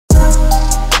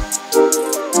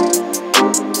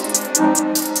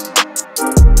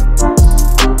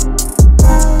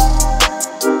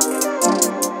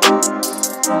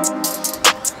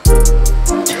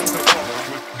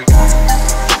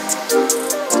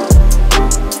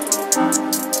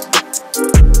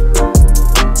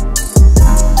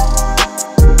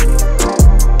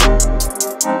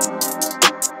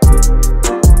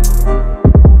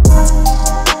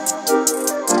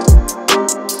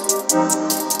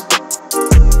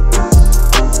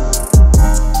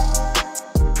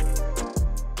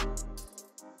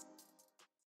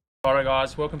Alright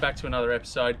guys, welcome back to another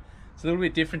episode. It's a little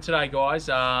bit different today guys.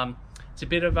 It's a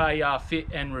bit of a fit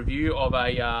and review of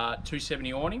a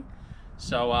 270 awning.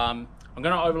 So I'm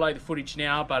going to overlay the footage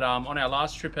now, but on our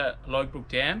last trip at Logbrook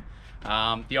Dam,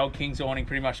 the old King's awning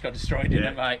pretty much got destroyed, didn't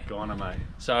it mate? Gone, mate.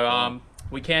 So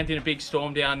we camped in a big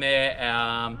storm down there.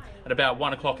 At about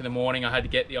 1 o'clock in the morning I had to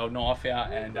get the old knife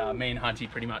out, and me and Hunty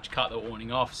pretty much cut the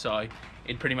awning off, so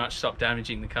it pretty much stopped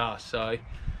damaging the car. So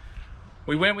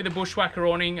we went with the Bushwakka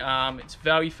awning. It's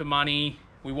value for money.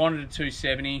 We wanted a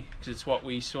 270 because it's what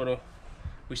we sort of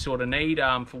need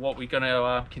for what we're going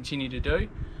to continue to do.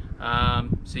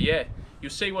 So yeah,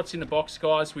 you'll see what's in the box,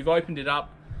 guys. We've opened it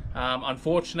up.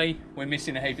 Unfortunately, we're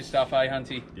missing a heap of stuff, eh,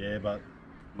 Hunty? Yeah, but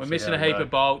we're missing a heap of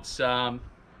bolts.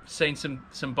 Seen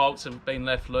some bolts have been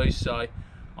left loose, so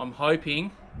I'm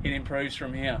hoping it improves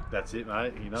from here. That's it,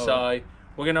 mate. You know. So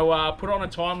we're going to put on a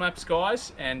time lapse,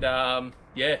 guys, and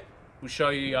yeah. We'll show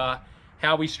you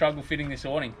how we struggle fitting this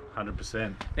awning.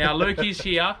 100%. Now Luke is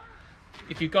here.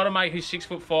 If you've got a mate who's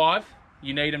 6'5",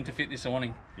 you need him to fit this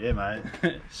awning. Yeah, mate.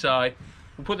 So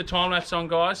we'll put the time lapse on,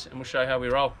 guys, and we'll show you how we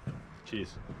roll.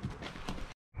 Cheers.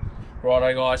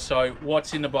 Righto, guys. So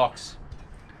what's in the box?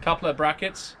 A couple of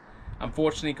brackets.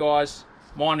 Unfortunately, guys,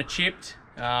 mine are chipped.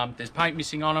 There's paint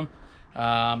missing on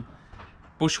them.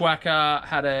 Bushwakka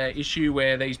had an issue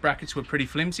where these brackets were pretty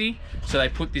flimsy, so they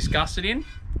put this gusset in,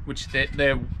 which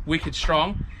they're wicked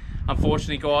strong.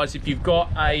 Unfortunately, guys, if you've got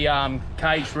a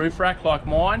caged roof rack like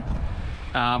mine,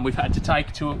 we've had to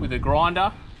take to it with a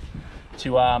grinder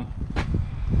to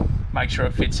make sure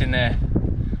it fits in there.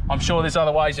 I'm sure there's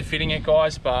other ways of fitting it,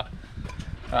 guys, but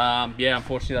yeah,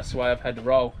 unfortunately that's the way I've had to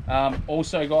roll.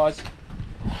 Also, guys,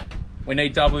 we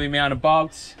need double the amount of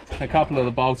bolts. A couple of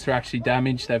the bolts are actually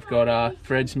damaged. They've got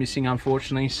threads missing,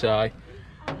 unfortunately, so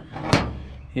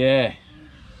yeah,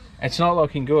 it's not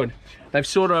looking good. They've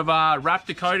sort of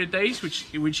wrapped coated these,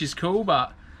 which is cool,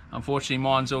 but unfortunately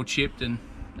mine's all chipped and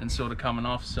sort of coming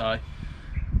off, so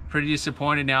pretty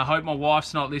disappointed. Now I hope my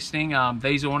wife's not listening.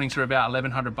 These awnings are about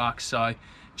 1,100 bucks, so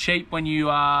cheap when you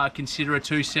consider a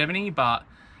 270, but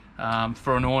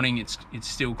for an awning it's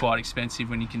still quite expensive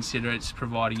when you consider it's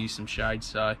providing you some shade.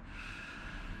 So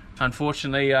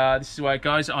unfortunately this is the way it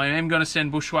goes. I am going to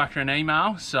send Bushwakka an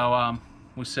email, so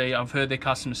we'll see. I've heard their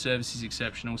customer service is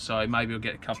exceptional, so maybe we'll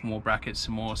get a couple more brackets,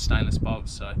 some more stainless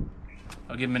bolts. So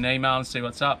I'll give them an email and see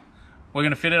what's up. We're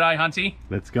going to fit it, eh, Hunty?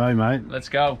 Let's go, mate. Let's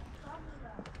go.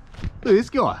 Look at this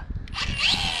guy.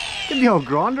 Get the old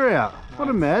grinder out. What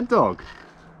a mad dog.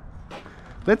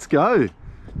 Let's go.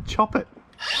 Chop it.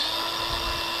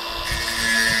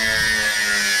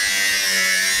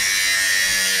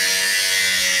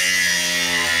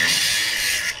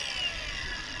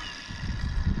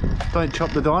 Don't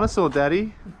chop the dinosaur,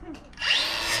 Daddy.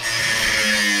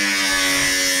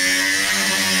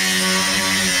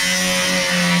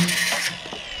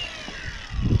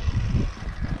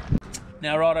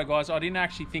 Now, righto, guys, I didn't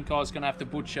actually think I was going to have to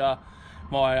butcher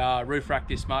my roof rack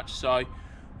this much, so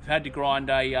we've had to grind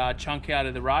a chunk out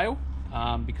of the rail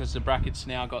because the brackets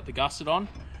now got the gusset on,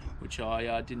 which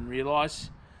I didn't realise.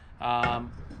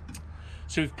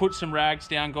 So we've put some rags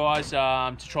down, guys,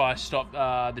 to try to stop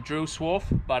the drill swarf,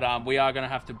 but we are going to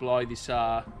have to blow this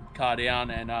car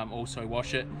down and also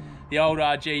wash it. The old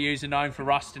GUs are known for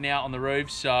rusting out on the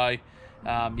roofs, so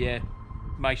yeah,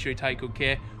 make sure you take good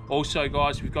care. Also,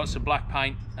 guys, we've got some black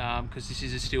paint because this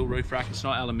is a steel roof rack, it's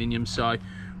not aluminium, so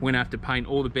we're going to have to paint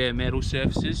all the bare metal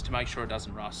surfaces to make sure it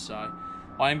doesn't rust. So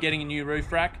I am getting a new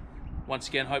roof rack. Once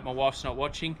again, hope my wife's not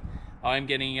watching. I am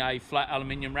getting a flat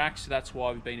aluminium rack, so that's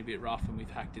why we've been a bit rough and we've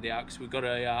hacked it out, because we've got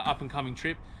a up and coming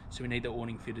trip, so we need the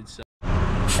awning fitted. So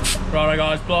righto,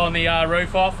 guys, blowing the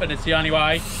roof off, and it's the only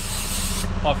way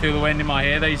I feel the wind in my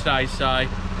hair these days. So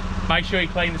make sure you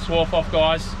clean the swarf off,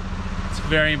 guys. It's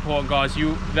very important, guys.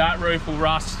 That roof will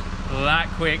rust that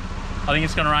quick. I think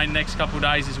it's going to rain the next couple of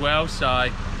days as well, so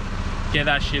get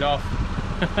that shit off.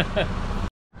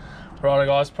 Righto,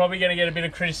 guys, probably going to get a bit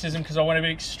of criticism because I went a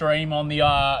bit extreme on the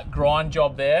grind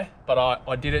job there, but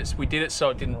we did it so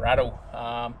it didn't rattle.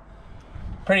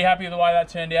 Pretty happy with the way that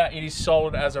turned out. It is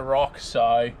solid as a rock,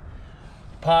 so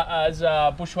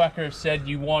Bushwakka have said,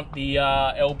 you want the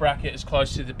L bracket as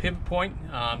close to the pivot point,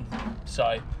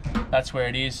 so that's where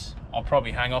it is. I'll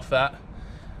probably hang off that.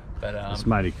 But it's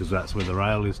mainly because that's where the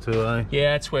rail is too, eh?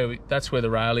 Yeah, that's where the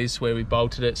rail is, where we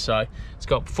bolted it. So it's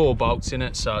got 4 bolts in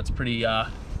it, so it's pretty.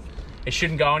 It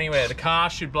shouldn't go anywhere. The car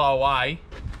should blow away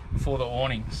before the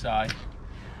awning. So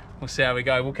we'll see how we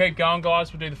go. We'll keep going,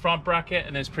 guys. We'll do the front bracket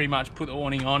and then pretty much put the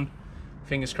awning on.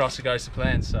 Fingers crossed it goes to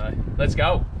plan. So let's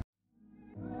go.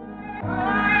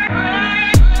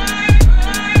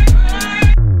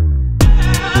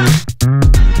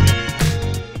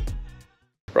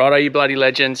 Righto, you bloody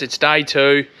legends, it's day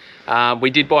 2. We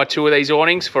did buy 2 of these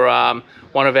awnings for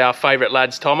one of our favourite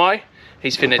lads, Tommo.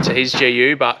 He's fitting it to his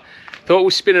GU, but thought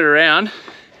we'll spin it around.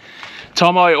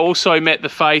 Tommo also met the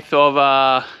fate of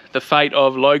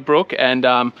Logbrook,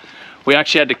 and we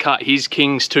actually had to cut his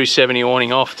King's 270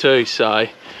 awning off too, so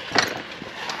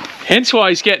hence why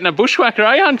he's getting a Bushwakka,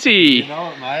 eh, Hunty? You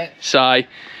know it, mate. So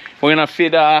we're gonna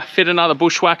fit another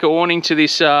Bushwakka awning to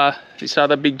this this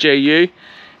other big GU.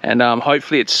 And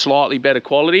hopefully it's slightly better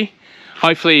quality.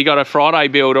 Hopefully you got a Friday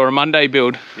build or a Monday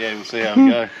build. Yeah, we'll see how we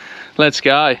go. Let's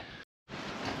go.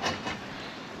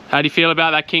 How do you feel about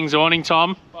that King's awning,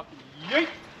 Tom? Fucking yeet.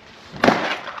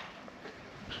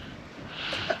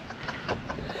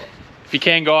 If you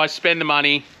can, guys, spend the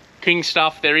money. King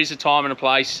stuff, there is a time and a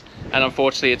place, and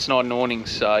unfortunately it's not an awning,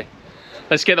 so.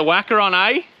 Let's get the whacker on,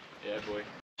 eh? Yeah, boy.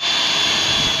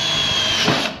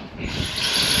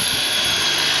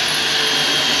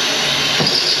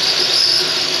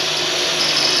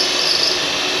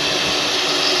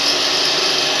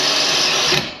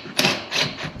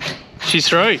 She's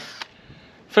through.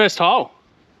 First hole.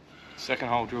 Second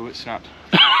hole drill, it snapped.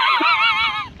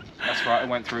 That's right, it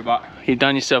went through, but You've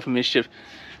done yourself a mischief.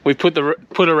 We put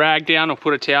a rag down or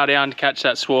put a towel down to catch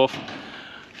that swarf.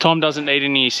 Tom doesn't need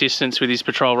any assistance with his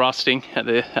patrol rusting at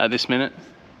this minute.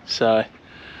 So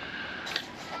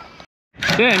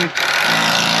then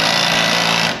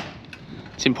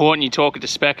it's important you talk it to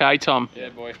spec, eh, Tom? yeah,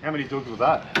 boy. How many dogs was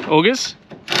that? August?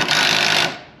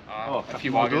 A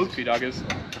few more dogs, a few duggers.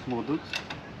 More dogs.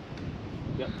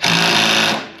 Yep.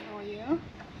 Oh yeah.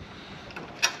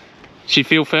 She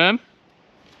feel firm?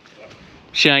 Yep.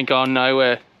 She ain't going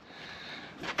nowhere.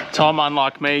 Tom,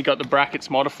 unlike me, got the brackets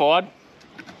modified,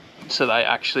 so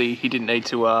he didn't need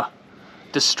to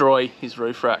destroy his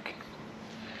roof rack.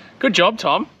 Good job,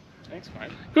 Tom. Thanks,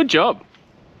 mate. Good job.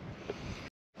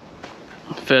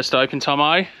 First open,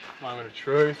 Tommo. Moment of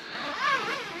truth.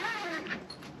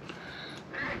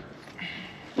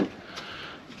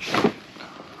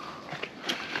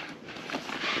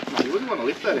 You wouldn't want to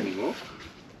lift that anymore.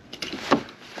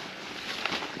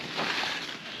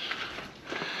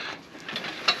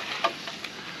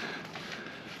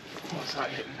 What's that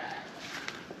hitting?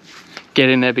 Get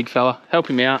in there, big fella. Help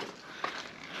him out.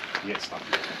 Yeah, stuck.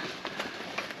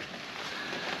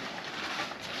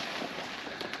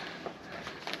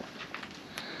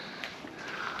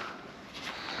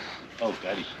 Oh,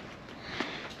 daddy.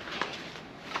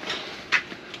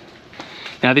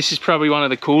 Now this is probably one of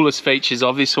the coolest features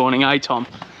of this awning, eh, Tom?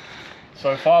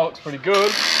 So far, looks pretty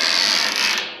good.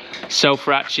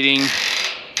 Self-ratcheting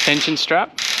tension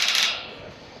strap.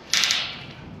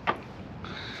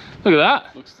 Look at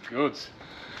that. Looks good.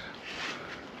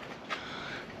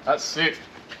 That's sick.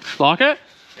 Like it?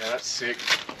 Yeah, that's sick.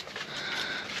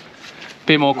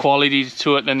 Bit more quality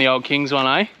to it than the old King's one,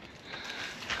 eh?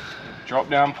 Drop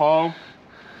down pole.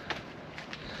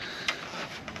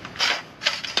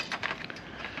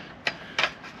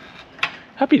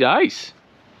 Happy days.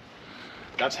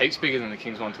 That's heaps bigger than the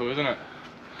King's one too, isn't it?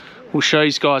 We'll show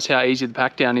you guys how easy the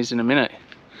pack down is in a minute.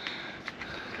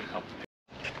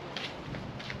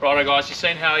 Righto guys, you've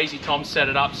seen how easy Tom set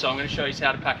it up, so I'm going to show you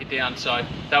how to pack it down. So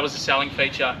that was the selling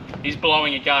feature. He's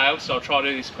blowing a gale, so I'll try to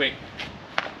do this quick.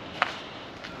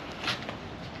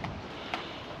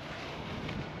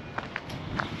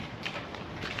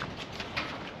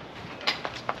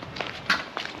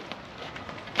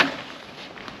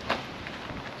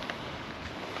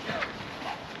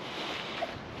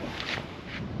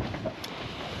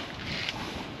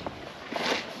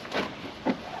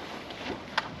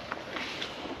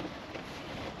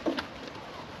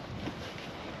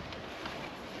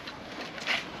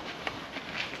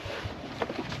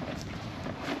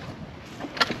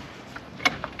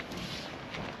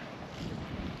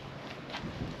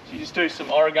 So you just do some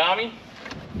origami.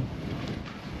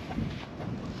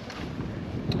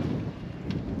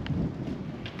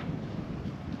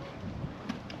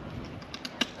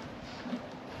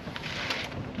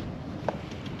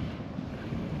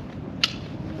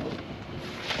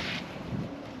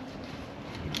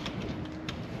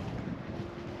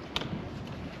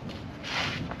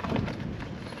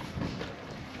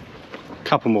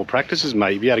 Couple more practices,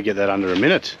 mate. You'll be able to get that under a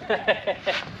minute.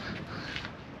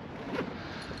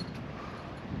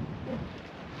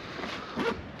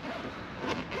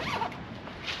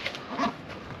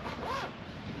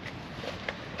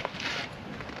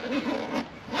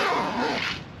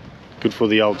 Good for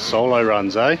the old solo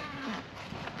runs, eh?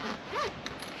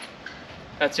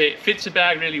 That's it. Fits the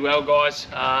bag really well, guys.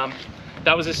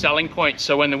 That was a selling point.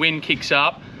 So when the wind kicks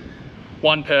up,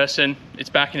 one person,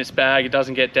 it's back in its bag, it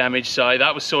doesn't get damaged. So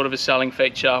that was sort of a selling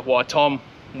feature why Tom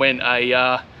went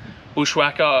a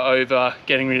Bushwakka over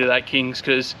getting rid of that Kings,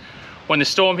 because when the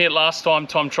storm hit last time,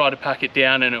 Tom tried to pack it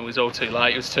down and it was all too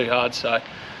late. It was too hard. So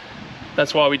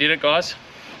that's why we did it, guys.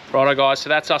 Righto, guys. So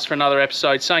that's us for another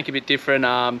episode. Something a bit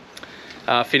different.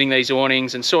 Fitting these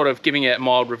awnings and sort of giving it a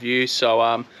mild review.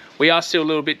 So we are still a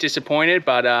little bit disappointed,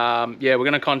 but yeah, we're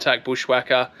going to contact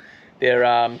Bushwakka.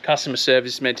 Their customer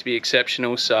service is meant to be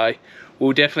exceptional, so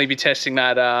we'll definitely be testing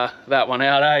that that one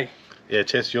out, eh? Yeah,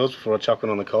 test yours before I chuck it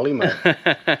on the collie, mate.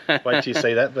 Wait till you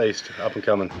see that beast up and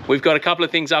coming. We've got a couple of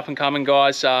things up and coming,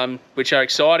 guys, which are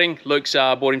exciting. Luke's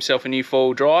bought himself a new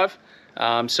four-wheel drive.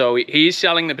 So he is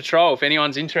selling the Patrol if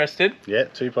anyone's interested. Yeah,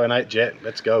 2.8 jet,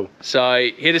 let's go. So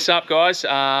hit us up, guys.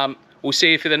 We'll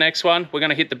see you for the next one. We're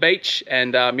going to hit the beach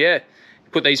and yeah,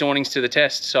 put these awnings to the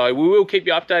test. So we will keep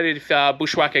you updated if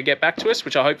Bushwakka get back to us,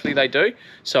 which hopefully they do.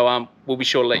 So we'll be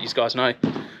sure to let you guys know.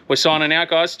 We're signing out,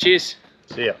 guys. Cheers.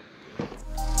 See ya.